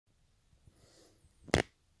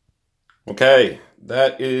Okay,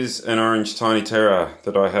 that is an orange Tiny Terror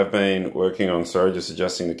that I have been working on. Sorry, just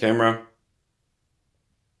adjusting the camera.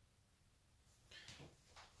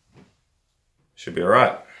 Should be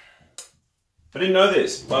alright. I didn't know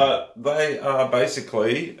this, but they are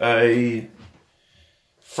basically a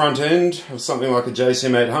front end of something like a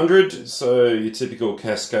JCM 800. So your typical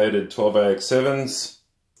cascaded 12AX7s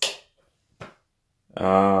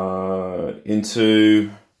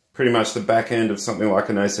into pretty much the back end of something like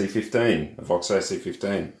an AC15, a Vox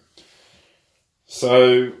AC15.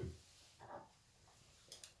 So,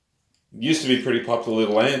 used to be pretty popular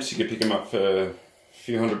little amps. You could pick them up for a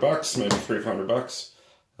few $100, maybe $300.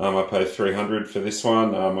 I paid $300 for this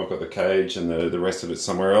one. I've got the cage and the rest of it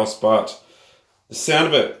somewhere else, but the sound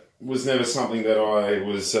of it was never something that I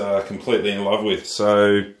was completely in love with.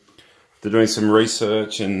 So, after doing some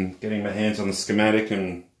research and getting my hands on the schematic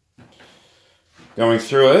and going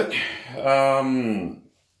through it,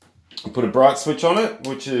 I put a bright switch on it,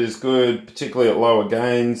 which is good, particularly at lower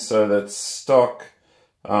gains. So that's stock,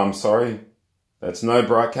 that's no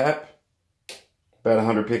bright cap, about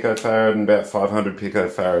 100 picofarad and about 500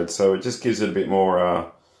 picofarad. So it just gives it a bit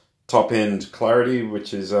more top end clarity,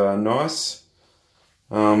 which is nice.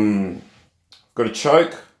 Got a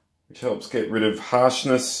choke, which helps get rid of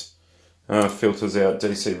harshness. Filters out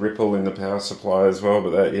DC ripple in the power supply as well,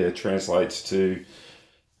 but that translates to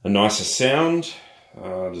a nicer sound,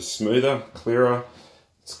 just smoother, clearer.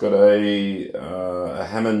 It's got a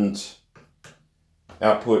Hammond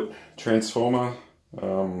output transformer,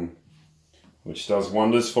 which does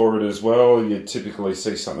wonders for it as well. You typically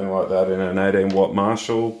see something like that in an 18-watt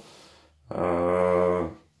Marshall.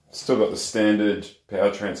 Still got the standard power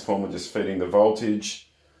transformer just feeding the voltage.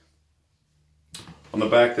 On the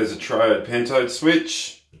back there's a triode pentode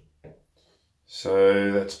switch.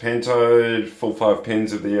 So that's pentode, full 5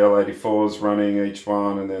 pins of the L84s running each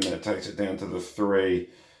one, and then that takes it down to the 3.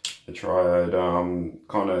 The triode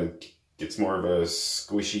kind of gets more of a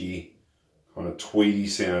squishy, kind of tweedy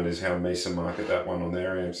sound is how Mesa market that one on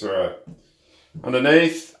their amps. Alright,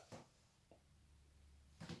 underneath,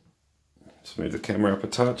 let's move the camera up a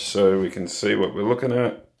touch so we can see what we're looking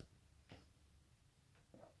at.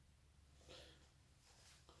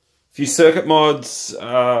 A few circuit mods,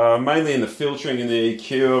 mainly in the filtering and the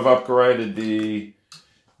EQ. I've upgraded the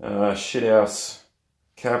shithouse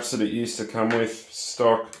caps that it used to come with,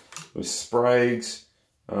 stock, with Spragues.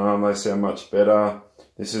 They sound much better.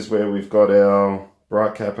 This is where we've got our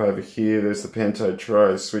bright cap over here. There's the pentode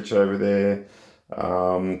triode switch over there.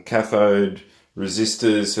 Cathode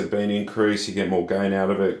resistors have been increased. You get more gain out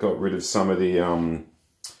of it. Got rid of some of the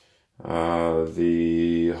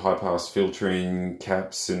high pass filtering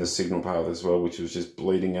caps in the signal path as well, which was just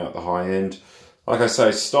bleeding out the high end. Like I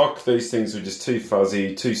say, stock, these things were just too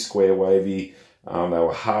fuzzy, too square wavy. They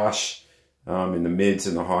were harsh in the mids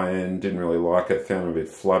and the high end. Didn't really like it. Found them a bit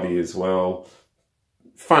flubby as well.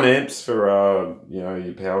 Fun amps for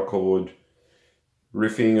your power chord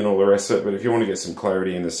riffing and all the rest of it. But if you want to get some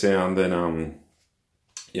clarity in the sound, then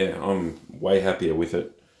yeah, I'm way happier with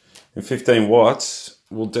it. And 15 watts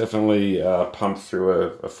will definitely pump through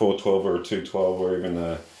a 412 or a 212 or even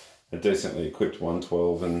a decently equipped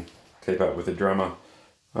 112 and keep up with the drummer.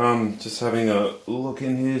 Just having a look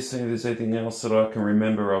in here, see if there's anything else that I can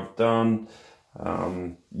remember I've done.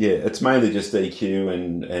 Yeah, it's mainly just EQ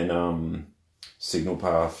and signal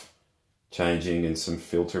path changing and some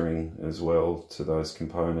filtering as well to those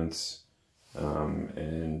components,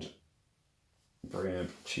 and preamp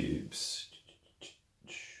tubes.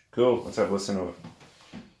 Cool, let's have a listen to it.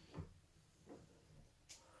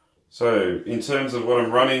 So, in terms of what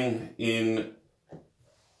I'm running in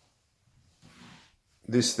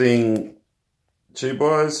this thing,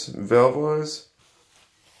 tube-wise, valve-wise,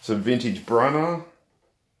 it's a vintage Brunner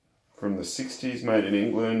from the 60s, made in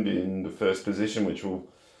England in the first position, which will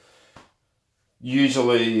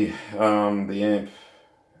usually, the amp,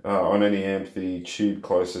 on any amp, the tube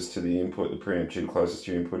closest to the input, the preamp tube closest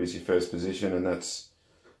to your input is your first position, and that's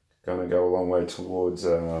going to go a long way towards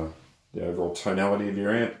the overall tonality of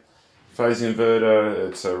your amp. Phase inverter,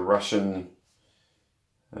 it's a Russian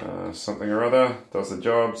something or other, does the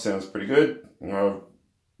job, sounds pretty good. I've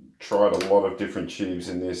tried a lot of different tubes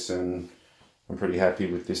in this and I'm pretty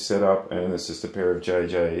happy with this setup, and it's just a pair of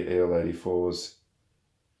JJ EL84s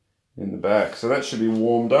in the back. So that should be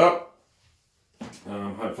warmed up.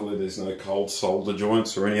 Hopefully there's no cold solder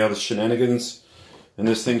joints or any other shenanigans, and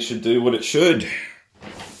this thing should do what it should.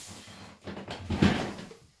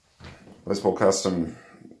 Les Paul Custom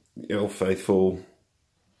El Faithful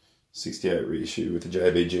 68 reissue with the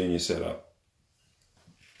JB Junior setup.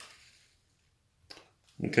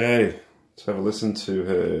 Okay, Let's have a listen to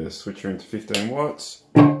her switcher into 15 watts.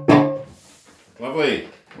 Lovely.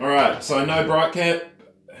 Alright, so no bright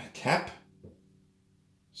cap.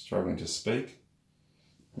 Struggling to speak.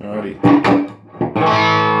 Alrighty.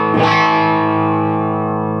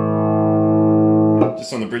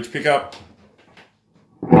 Just on the bridge pickup.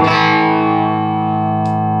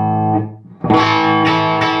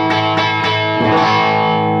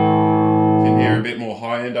 Can hear a bit more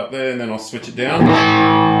high end up there, and then I'll switch it down.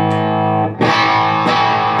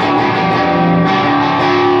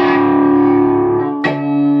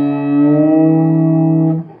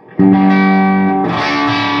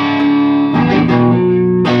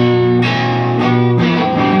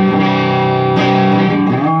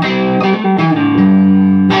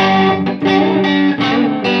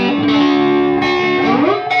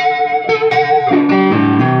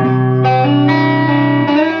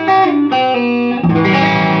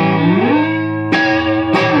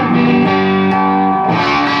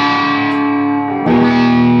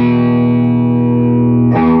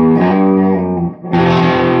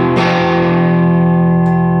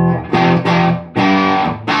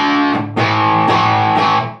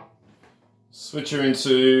 Switcher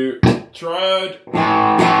into triode.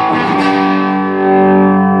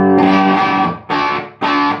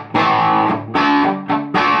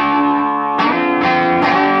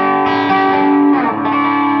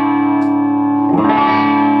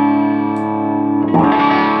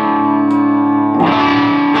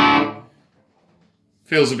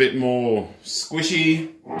 Feels a bit more squishy.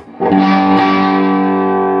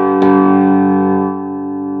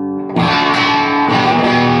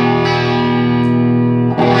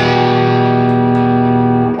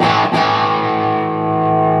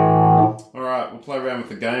 Play around with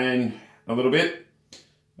the gain a little bit.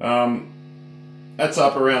 That's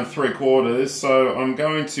up around 3/4, so I'm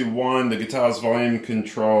going to wind the guitar's volume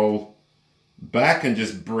control back and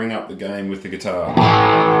just bring up the gain with the guitar.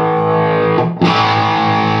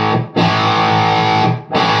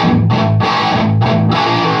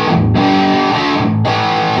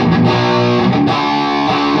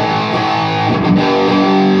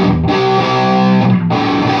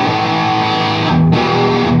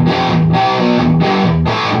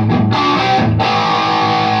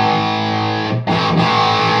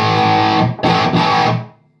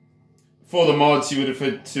 For the mods, you would have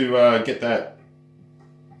had to get that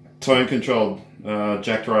tone control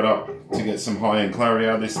jacked right up to get some high-end clarity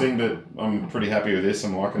out of this thing, but I'm pretty happy with this.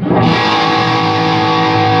 I'm liking it.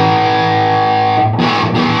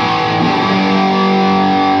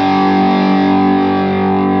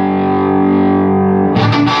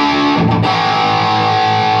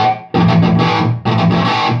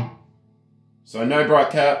 So no bright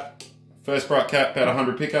cap. First bright cap about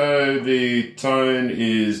 100 pico. The tone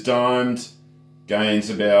is dimed.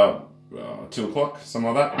 Gain's about 2 o'clock,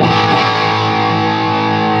 something like that.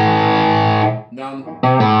 None.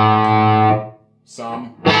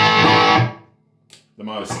 Some. The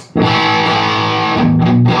most.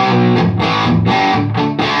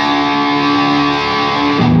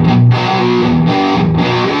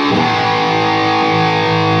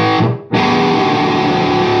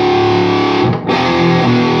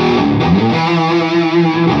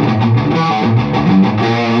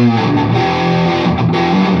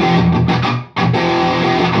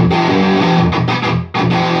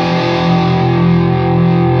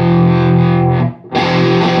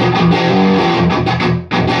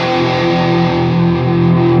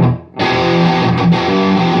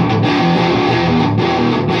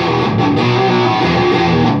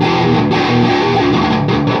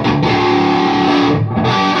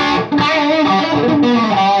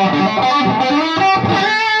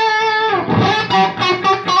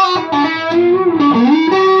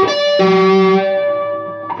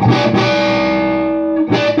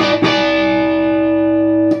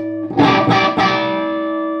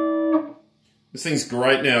 This thing's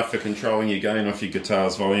great now for controlling your gain off your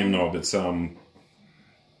guitar's volume knob. It's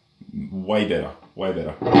way better, way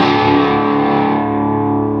better.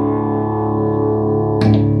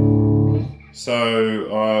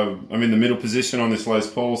 So I'm in the middle position on this Les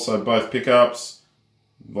Paul, so both pickups,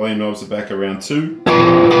 volume knobs are back around 2.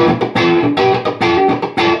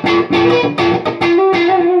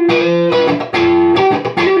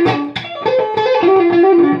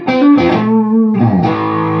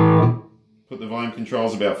 Put the volume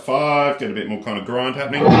controls about 5, get a bit more kind of grind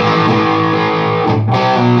happening.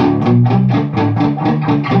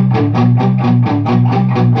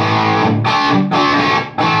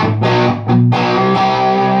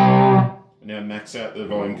 And now max out the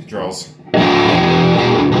volume controls.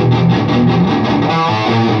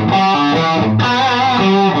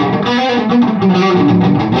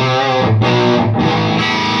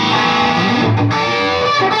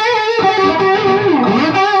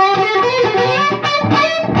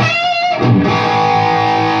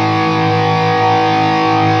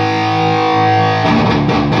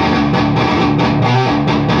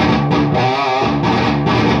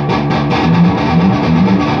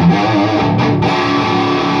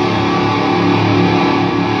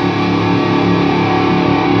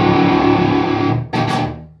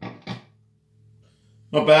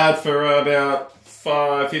 Not bad for about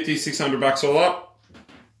 $550, $600 all up.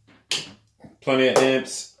 Plenty of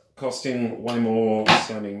amps, costing way more,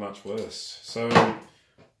 sounding much worse. So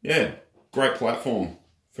yeah, great platform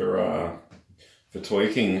for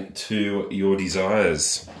tweaking to your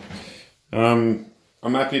desires. I'm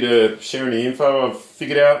happy to share any info I've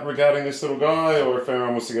figured out regarding this little guy, or if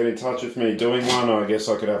anyone wants to get in touch with me doing one, I guess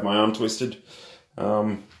I could have my arm twisted.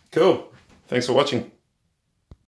 Cool. Thanks for watching.